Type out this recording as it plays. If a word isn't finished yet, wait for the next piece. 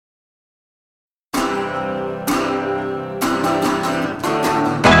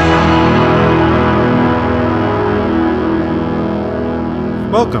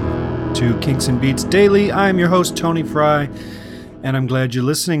Welcome to Kinks and Beats Daily. I'm your host, Tony Fry, and I'm glad you're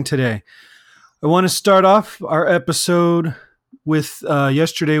listening today. I want to start off our episode with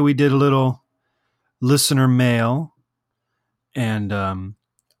yesterday we did a little listener mail, and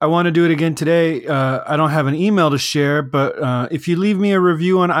I want to do it again today. I don't have an email to share, but if you leave me a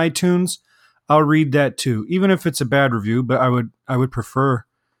review on iTunes, I'll read that too, even if it's a bad review, but I would prefer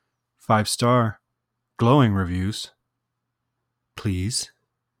 5-star glowing reviews, please.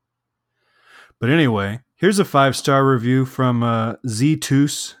 But anyway, here's a 5-star review from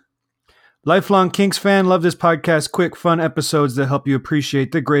Z2s. Lifelong Kinks fan, love this podcast. Quick, fun episodes that help you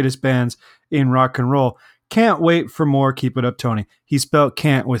appreciate the greatest bands in rock and roll. Can't wait for more. Keep it up, Tony. He spelled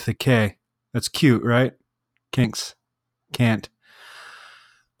can't with a K. That's cute, right? Kinks. Can't.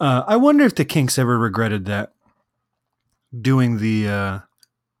 I wonder if the Kinks ever regretted that. Doing the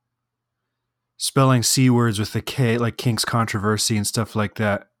spelling C words with a K, like Kinks controversy and stuff like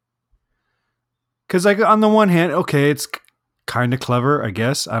that. Because, like, on the one hand, okay, it's kind of clever, I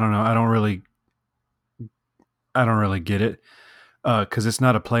guess. I don't know. I don't really get it because it's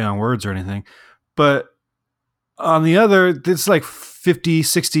not a play on words or anything. But on the other, it's like 50,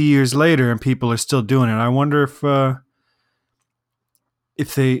 60 years later, and people are still doing it. I wonder if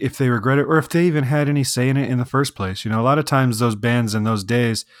they regret it, or if they even had any say in it in the first place. You know, a lot of times those bands in those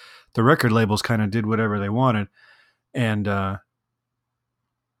days, the record labels kind of did whatever they wanted, and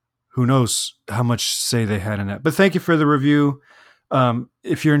who knows how much say they had in that. But thank you for the review.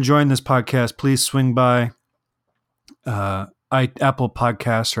 If you're enjoying this podcast, please swing by Apple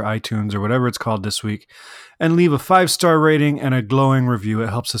Podcasts or iTunes or whatever it's called this week and leave a 5-star rating and a glowing review. It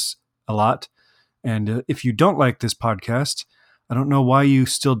helps us a lot. And if you don't like this podcast, I don't know why you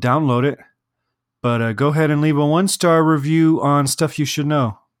still download it, but go ahead and leave a 1-star review on Stuff You Should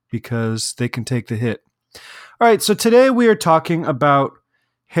Know, because they can take the hit. All right, so today we are talking about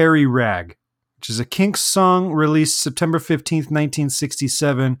Harry Rag, which is a Kinks song released September 15th,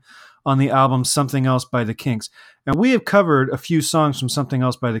 1967 on the album Something Else by the Kinks. And we have covered a few songs from Something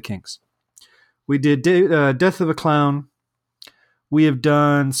Else by the Kinks. We did Death of a Clown. We have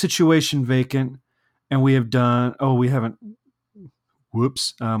done Situation Vacant. And we have done... Oh, we haven't...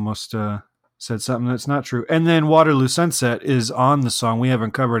 Whoops. I almost said something that's not true. And then Waterloo Sunset is on the song. We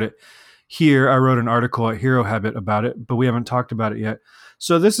haven't covered it here. I wrote an article at Hero Habit about it, but we haven't talked about it yet.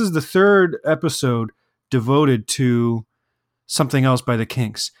 So this is the third episode devoted to Something Else by the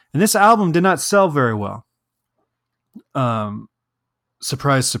Kinks. And this album did not sell very well.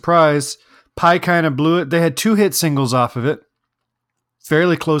 Surprise, surprise. Pie kind of blew it. They had 2 hit singles off of it,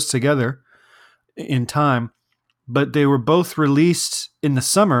 fairly close together in time, but they were both released in the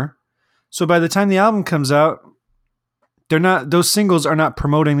summer. So by the time the album comes out, those singles are not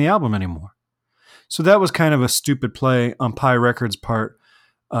promoting the album anymore. So that was kind of a stupid play on Pie Records' part.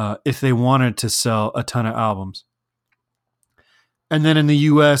 If they wanted to sell a ton of albums. And then in the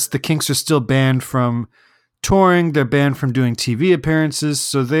US, the Kinks are still banned from touring. They're banned from doing TV appearances.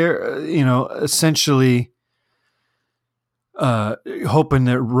 So they're, essentially hoping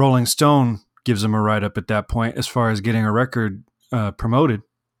that Rolling Stone gives them a ride up at that point as far as getting a record promoted.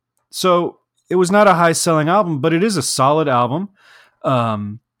 So it was not a high-selling album, but it is a solid album.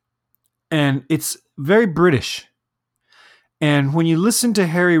 And it's very British. And when you listen to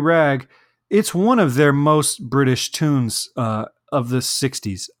Harry Rag, it's one of their most British tunes of the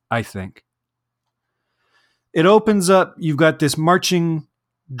 60s, I think. It opens up, you've got this marching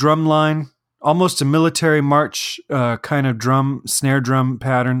drum line, almost a military march kind of snare drum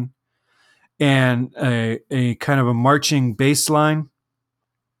pattern, and a kind of a marching bass line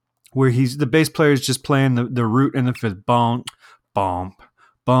where the bass player is just playing the root and the fifth. Bomb, bomb,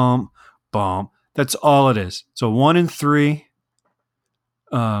 bomb, bomb. That's all it is. So 1 and 3.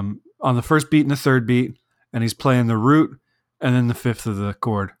 On the first beat and the third beat, and he's playing the root and then the fifth of the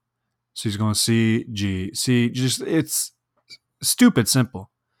chord. So he's going C, G, C. It's stupid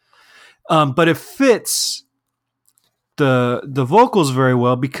simple. But it fits the vocals very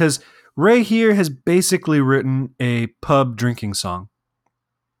well because Ray here has basically written a pub drinking song.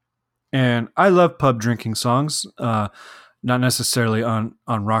 And I love pub drinking songs, not necessarily on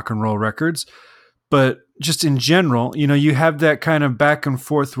rock and roll records, but just in general, you have that kind of back and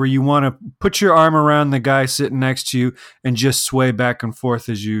forth where you want to put your arm around the guy sitting next to you and just sway back and forth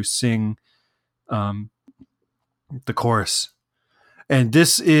as you sing the chorus. And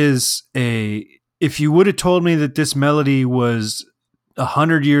this is if you would have told me that this melody was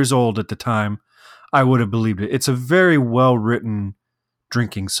 100 years old at the time, I would have believed it. It's a very well-written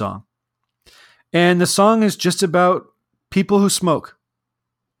drinking song. And the song is just about people who smoke.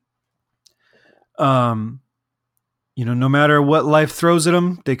 no matter what life throws at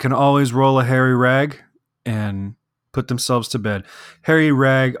them, they can always roll a hairy rag and put themselves to bed. Hairy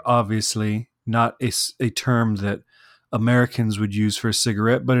rag, obviously, not a term that Americans would use for a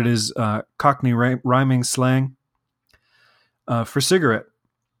cigarette, but it is Cockney rhyming slang for cigarette.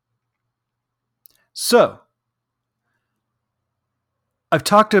 So, I've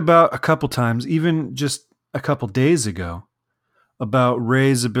talked about a couple times, even just a couple days ago, about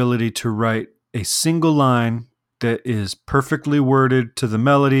Ray's ability to write a single line that is perfectly worded to the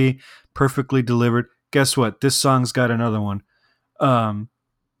melody, perfectly delivered. Guess what? This song's got another one.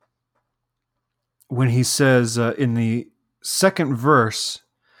 When he says in the second verse,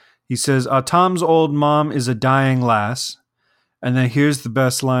 he says, Tom's old mom is a dying lass. And then here's the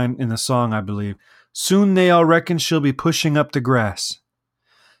best line in the song, I believe. Soon they all reckon she'll be pushing up the grass.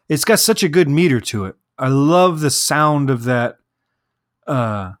 It's got such a good meter to it. I love the sound of that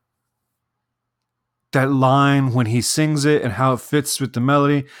line when he sings it and how it fits with the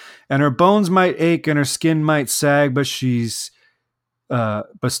melody. And her bones might ache and her skin might sag, but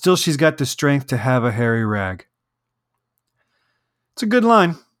still she's got the strength to have a hairy rag. It's a good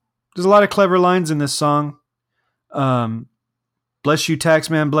line. There's a lot of clever lines in this song. Bless you,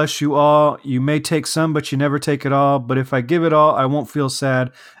 taxman, bless you all. You may take some, but you never take it all. But if I give it all, I won't feel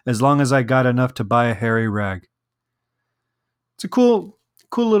sad as long as I got enough to buy a hairy rag. It's a cool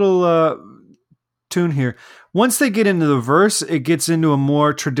little tune here. Once they get into the verse, it gets into a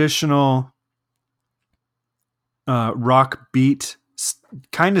more traditional rock beat,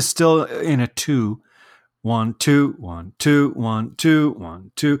 kind of still in a 2. 1 2 1 2 1 2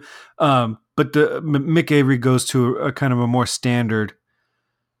 1 2. But the Mick Avery goes to a kind of a more standard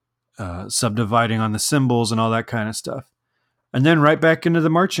subdividing on the cymbals and all that kind of stuff. And then right back into the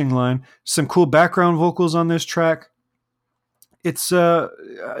marching line. Some cool background vocals on this track. It's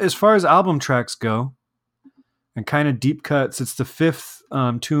as far as album tracks go and kind of deep cuts, it's the 5th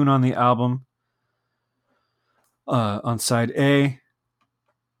tune on the album on side A.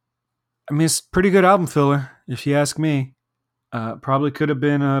 I mean, it's pretty good album filler, if you ask me. Probably could have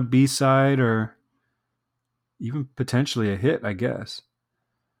been a B-side or even potentially a hit, I guess.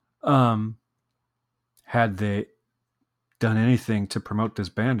 Had they done anything to promote this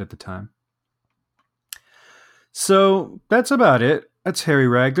band at the time. So that's about it. That's Harry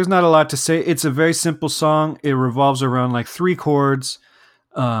Rag. There's not a lot to say. It's a very simple song. It revolves around like 3 chords.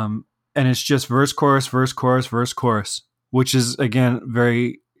 And it's just verse, chorus, verse, chorus, verse, chorus, which is, again,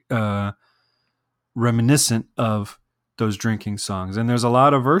 very reminiscent of those drinking songs. And there's a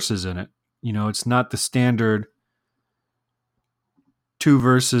lot of verses in it. It's not the standard 2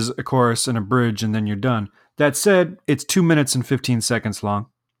 verses, a chorus, and a bridge, and then you're done. That said, it's 2 minutes and 15 seconds long.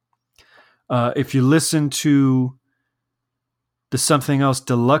 If you listen to the Something Else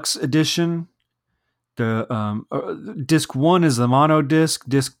Deluxe edition, the disc 1 is the mono disc.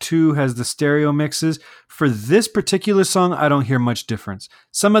 Disc 2 has the stereo mixes. For this particular song, I don't hear much difference.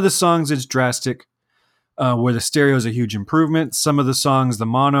 Some of the songs, it's drastic, where the stereo is a huge improvement. Some of the songs, the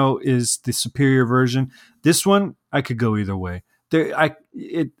mono is the superior version. This one, I could go either way. I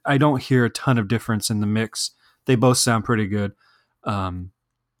don't hear a ton of difference in the mix. They both sound pretty good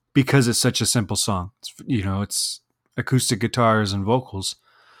because it's such a simple song. It's acoustic guitars and vocals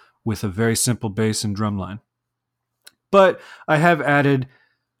with a very simple bass and drum line. But I have added,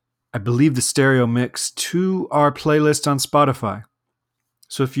 I believe, the stereo mix to our playlist on Spotify.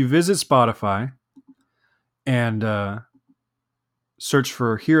 So if you visit Spotify and search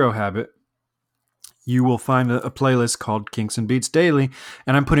for Hero Habit, you will find a playlist called Kinks and Beats Daily.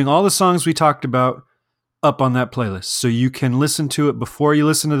 And I'm putting all the songs we talked about up on that playlist. So you can listen to it before you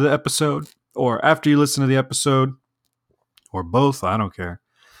listen to the episode or after you listen to the episode or both. I don't care.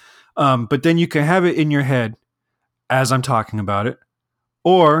 But then you can have it in your head as I'm talking about it,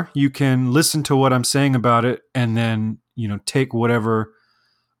 or you can listen to what I'm saying about it and then, take whatever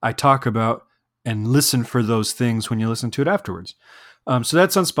I talk about and listen for those things when you listen to it afterwards. So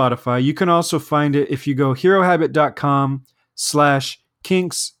that's on Spotify. You can also find it if you go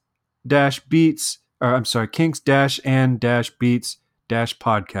herohabit.com/kinks-beats,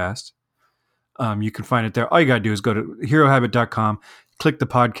 kinks-and-beats-podcast. You can find it there. All you got to do is go to herohabit.com, click the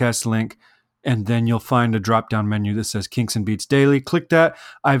podcast link, and then you'll find a drop-down menu that says Kinks and Beats Daily. Click that.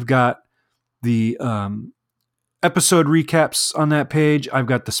 I've got the episode recaps on that page. I've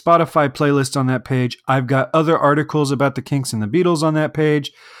got the Spotify playlist on that page. I've got other articles about the Kinks and the Beatles on that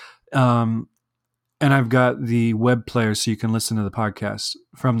page. And I've got the web player so you can listen to the podcast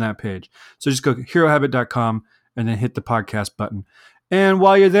from that page. So just go to herohabit.com and then hit the podcast button. And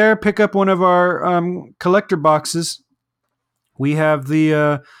while you're there, pick up one of our collector boxes. We have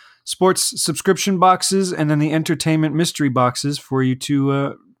the sports subscription boxes and then the entertainment mystery boxes for you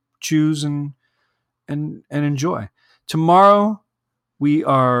to choose and enjoy. Tomorrow we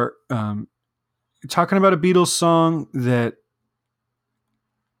are talking about a Beatles song that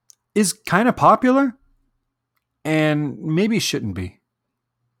is kind of popular and maybe shouldn't be.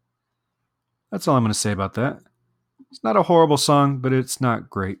 That's all I'm going to say about that. It's not a horrible song, but it's not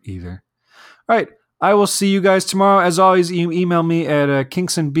great either. All right. I will see you guys tomorrow. As always, you email me at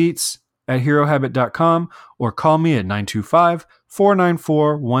kinksandbeats@herohabit.com or call me at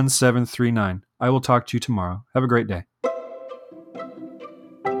 925-494-1739. I will talk to you tomorrow. Have a great day.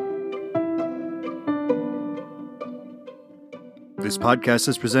 This podcast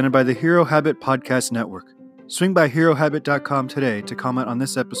is presented by the Hero Habit Podcast Network. Swing by HeroHabit.com today to comment on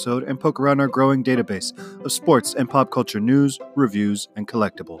this episode and poke around our growing database of sports and pop culture news, reviews, and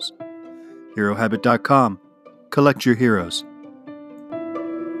collectibles. HeroHabit.com. Collect your heroes.